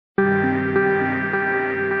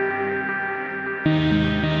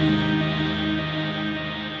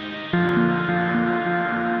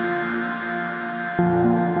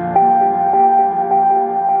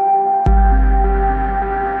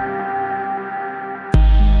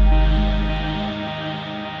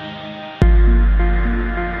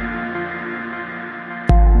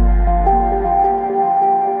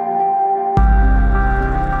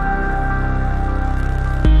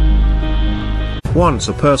Once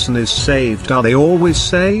a person is saved, are they always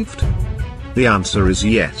saved? The answer is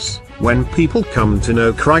yes. When people come to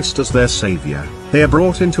know Christ as their Savior, they are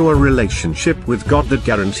brought into a relationship with God that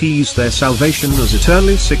guarantees their salvation as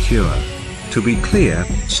eternally secure. To be clear,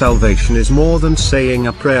 salvation is more than saying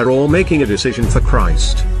a prayer or making a decision for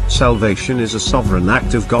Christ. Salvation is a sovereign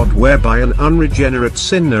act of God whereby an unregenerate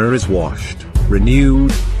sinner is washed,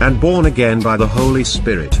 renewed, and born again by the Holy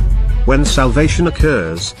Spirit. When salvation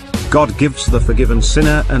occurs, God gives the forgiven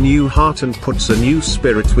sinner a new heart and puts a new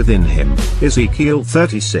spirit within him. Ezekiel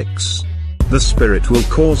 36. The Spirit will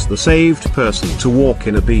cause the saved person to walk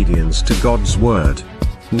in obedience to God's word.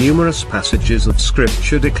 Numerous passages of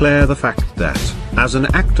Scripture declare the fact that, as an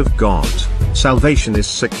act of God, salvation is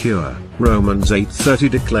secure. Romans 8:30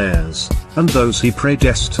 declares, "And those he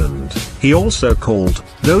predestined, he also called;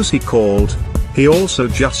 those he called, he also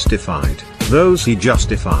justified; those he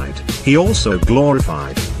justified, he also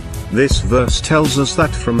glorified." This verse tells us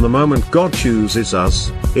that from the moment God chooses us,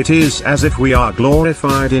 it is as if we are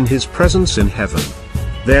glorified in his presence in heaven.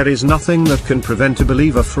 There is nothing that can prevent a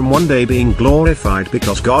believer from one day being glorified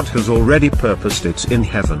because God has already purposed it in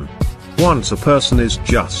heaven. Once a person is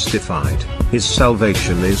justified, his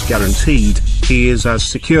salvation is guaranteed. He is as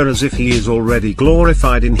secure as if he is already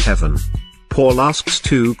glorified in heaven. Paul asks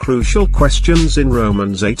two crucial questions in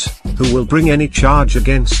Romans 8, who will bring any charge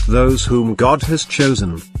against those whom God has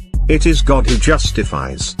chosen? It is God who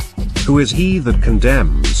justifies. Who is he that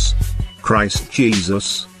condemns? Christ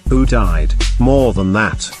Jesus, who died, more than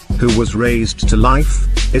that, who was raised to life,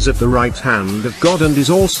 is at the right hand of God and is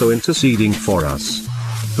also interceding for us.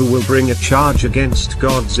 Who will bring a charge against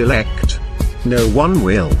God's elect? No one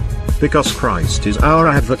will, because Christ is our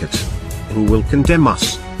advocate. Who will condemn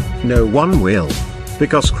us? No one will,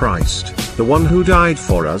 because Christ, the one who died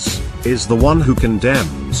for us, is the one who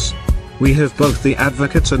condemns. We have both the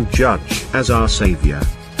advocate and judge as our Savior.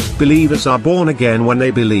 Believers are born again when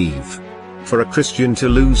they believe. For a Christian to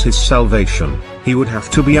lose his salvation, he would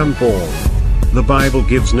have to be unborn. The Bible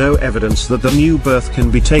gives no evidence that the new birth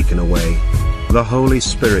can be taken away. The Holy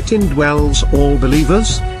Spirit indwells all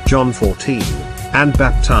believers, John 14, and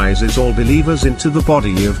baptizes all believers into the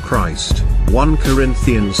body of Christ, 1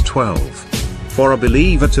 Corinthians 12. For a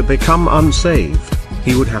believer to become unsaved,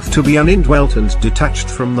 he would have to be unindwelt and detached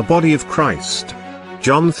from the body of Christ.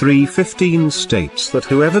 John 3:15 states that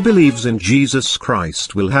whoever believes in Jesus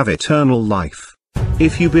Christ will have eternal life.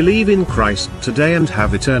 If you believe in Christ today and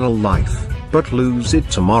have eternal life, but lose it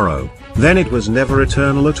tomorrow, then it was never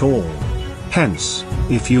eternal at all. Hence,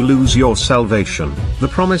 if you lose your salvation, the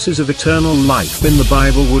promises of eternal life in the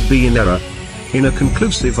Bible would be in error. In a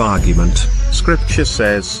conclusive argument, Scripture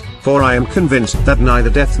says, "For I am convinced that neither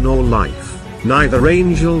death nor life, neither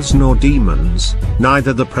angels nor demons,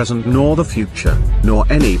 neither the present nor the future, nor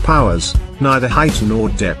any powers, neither height nor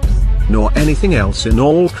depth, nor anything else in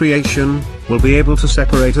all creation, will be able to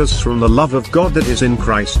separate us from the love of God that is in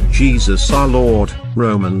Christ Jesus our Lord."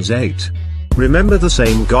 Romans 8. Remember, the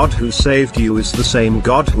same God who saved you is the same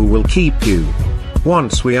God who will keep you.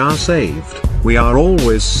 Once we are saved, we are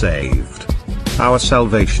always saved. Our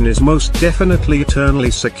salvation is most definitely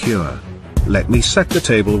eternally secure. Let me set the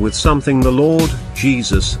table with something the Lord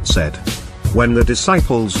Jesus said. When the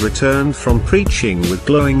disciples returned from preaching with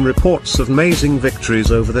glowing reports of amazing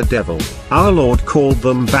victories over the devil, our Lord called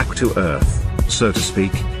them back to earth, so to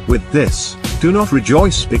speak, with this: "Do not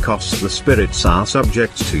rejoice because the spirits are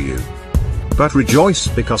subject to you, but rejoice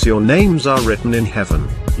because your names are written in heaven."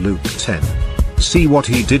 Luke 10. See what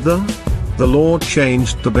he did though? The Lord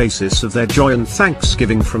changed the basis of their joy and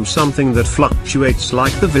thanksgiving from something that fluctuates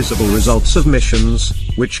like the visible results of missions,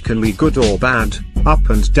 which can be good or bad, up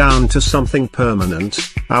and down, to something permanent,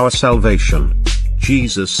 our salvation.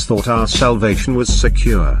 Jesus thought our salvation was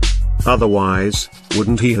secure. Otherwise,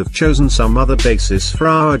 wouldn't he have chosen some other basis for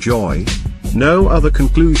our joy? No other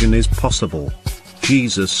conclusion is possible.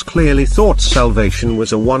 Jesus clearly thought salvation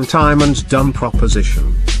was a one-time and done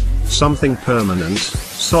proposition. Something permanent,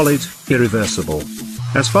 solid, irreversible.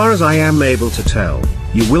 As far as I am able to tell,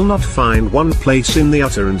 you will not find one place in the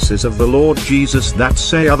utterances of the Lord Jesus that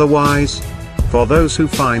say otherwise. For those who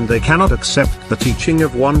find they cannot accept the teaching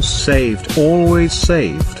of once saved, always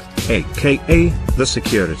saved, aka the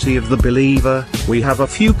security of the believer, we have a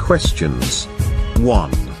few questions.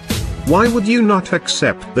 1. Why would you not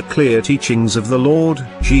accept the clear teachings of the Lord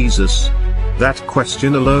Jesus? That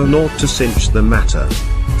question alone ought to cinch the matter.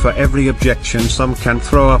 For every objection some can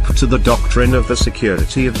throw up to the doctrine of the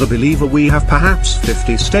security of the believer, we have perhaps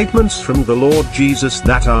 50 statements from the Lord Jesus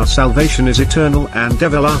that our salvation is eternal and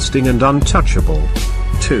everlasting and untouchable.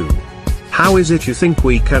 2. How is it you think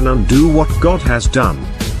we can undo what God has done?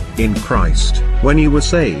 In Christ, when you were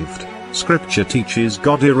saved, Scripture teaches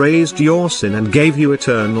God erased your sin and gave you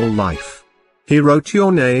eternal life. He wrote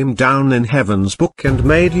your name down in heaven's book and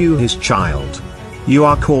made you his child. You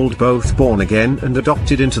are called both born again and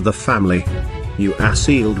adopted into the family. You are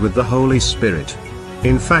sealed with the Holy Spirit.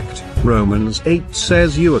 In fact, Romans 8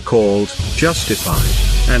 says you are called,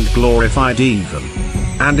 justified, and glorified even.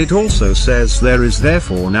 And it also says there is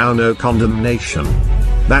therefore now no condemnation.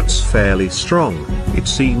 That's fairly strong, it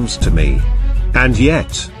seems to me. And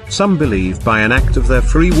yet, some believe by an act of their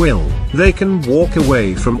free will, they can walk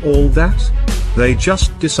away from all that. They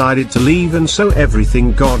just decided to leave and so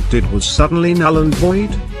everything God did was suddenly null and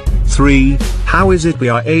void? 3. How is it we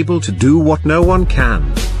are able to do what no one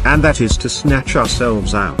can, and that is to snatch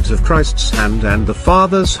ourselves out of Christ's hand and the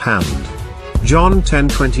Father's hand? John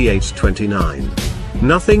 10:28-29.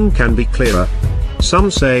 Nothing can be clearer.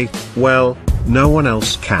 Some say, well, no one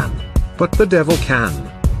else can. But the devil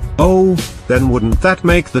can. Oh, then wouldn't that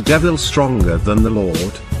make the devil stronger than the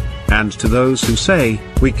Lord? And to those who say,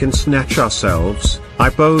 we can snatch ourselves,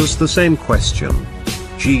 I pose the same question.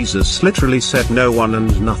 Jesus literally said no one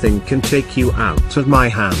and nothing can take you out of my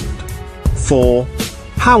hand. 4.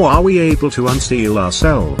 How are we able to unseal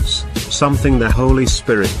ourselves, something the Holy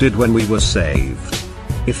Spirit did when we were saved?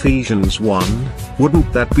 Ephesians 1,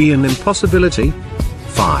 wouldn't that be an impossibility?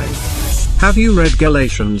 5. Have you read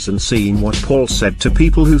Galatians and seen what Paul said to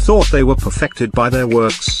people who thought they were perfected by their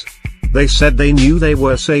works? They said they knew they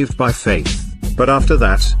were saved by faith, but after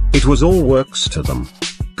that, it was all works to them.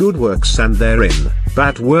 Good works and they're in,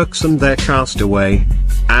 bad works and they're cast away.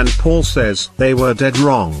 And Paul says they were dead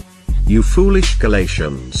wrong. You foolish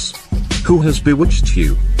Galatians! Who has bewitched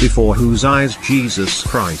you, before whose eyes Jesus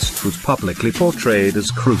Christ was publicly portrayed as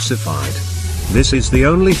crucified? This is the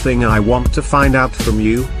only thing I want to find out from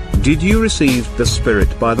you. Did you receive the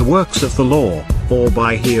Spirit by the works of the law, or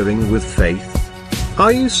by hearing with faith?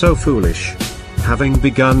 Are you so foolish? Having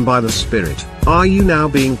begun by the Spirit, are you now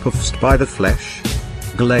being puffed by the flesh?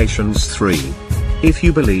 Galatians 3. If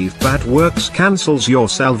you believe bad works cancels your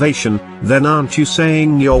salvation, then aren't you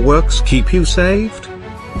saying your works keep you saved?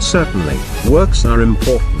 Certainly, works are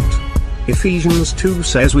important. Ephesians 2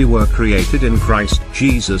 says we were created in Christ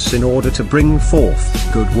Jesus in order to bring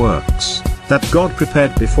forth good works, that God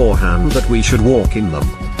prepared beforehand that we should walk in them.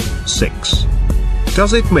 6.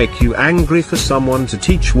 Does it make you angry for someone to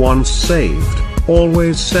teach once saved,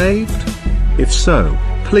 always saved? If so,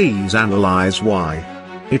 please analyze why.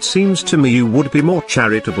 It seems to me you would be more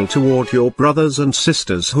charitable toward your brothers and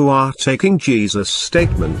sisters who are taking Jesus'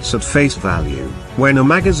 statements at face value. When a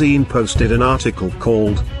magazine posted an article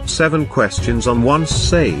called, 7 Questions on Once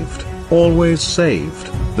Saved, Always Saved,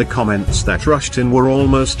 the comments that rushed in were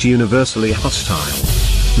almost universally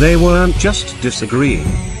hostile. They weren't just disagreeing,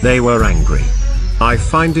 they were angry. I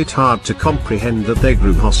find it hard to comprehend that they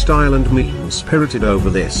grew hostile and mean-spirited over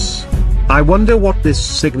this. I wonder what this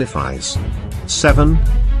signifies. 7.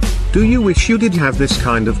 Do you wish you did have this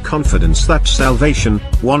kind of confidence that salvation,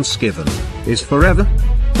 once given, is forever?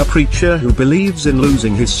 A preacher who believes in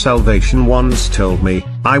losing his salvation once told me,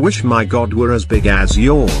 I wish my God were as big as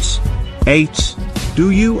yours. 8.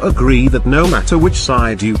 Do you agree that no matter which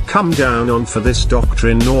side you come down on for this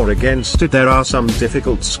doctrine or against it, there are some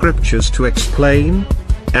difficult scriptures to explain?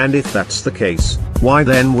 And if that's the case, why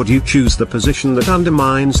then would you choose the position that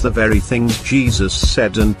undermines the very things Jesus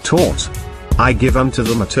said and taught? I give unto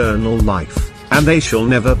them eternal life, and they shall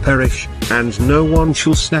never perish, and no one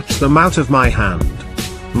shall snatch them out of my hand.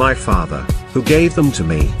 My Father, who gave them to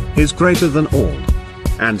me, is greater than all.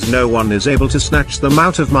 And no one is able to snatch them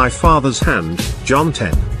out of my Father's hand. John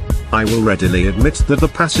 10. I will readily admit that the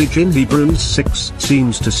passage in Hebrews 6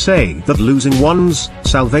 seems to say that losing one's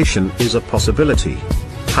salvation is a possibility.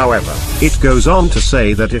 However, it goes on to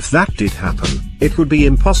say that if that did happen, it would be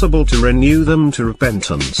impossible to renew them to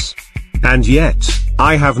repentance. And yet,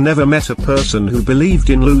 I have never met a person who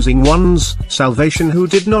believed in losing one's salvation who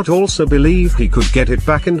did not also believe he could get it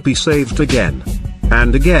back and be saved again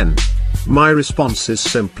and again. My response is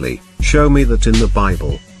simply, show me that in the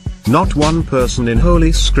Bible. Not one person in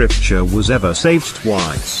Holy Scripture was ever saved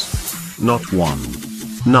twice. Not one.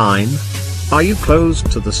 9. Are you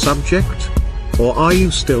closed to the subject? Or are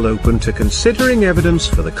you still open to considering evidence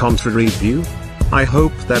for the contrary view? I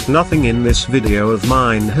hope that nothing in this video of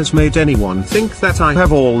mine has made anyone think that I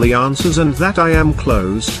have all the answers and that I am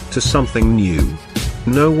closed to something new.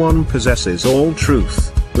 No one possesses all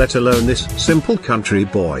truth, let alone this simple country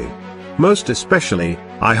boy. Most especially,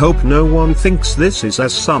 I hope no one thinks this is,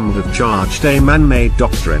 as some have charged, a man-made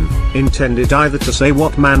doctrine, intended either to say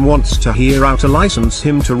what man wants to hear or to license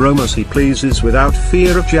him to roam as he pleases without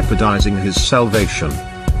fear of jeopardizing his salvation.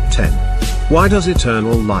 10. Why does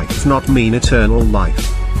eternal life not mean eternal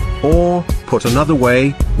life? Or, put another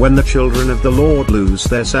way, when the children of the Lord lose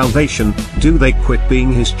their salvation, do they quit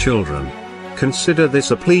being His children? Consider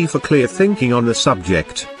this a plea for clear thinking on the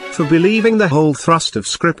subject, for believing the whole thrust of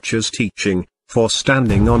Scripture's teaching, for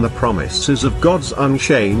standing on the promises of God's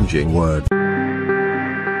unchanging Word.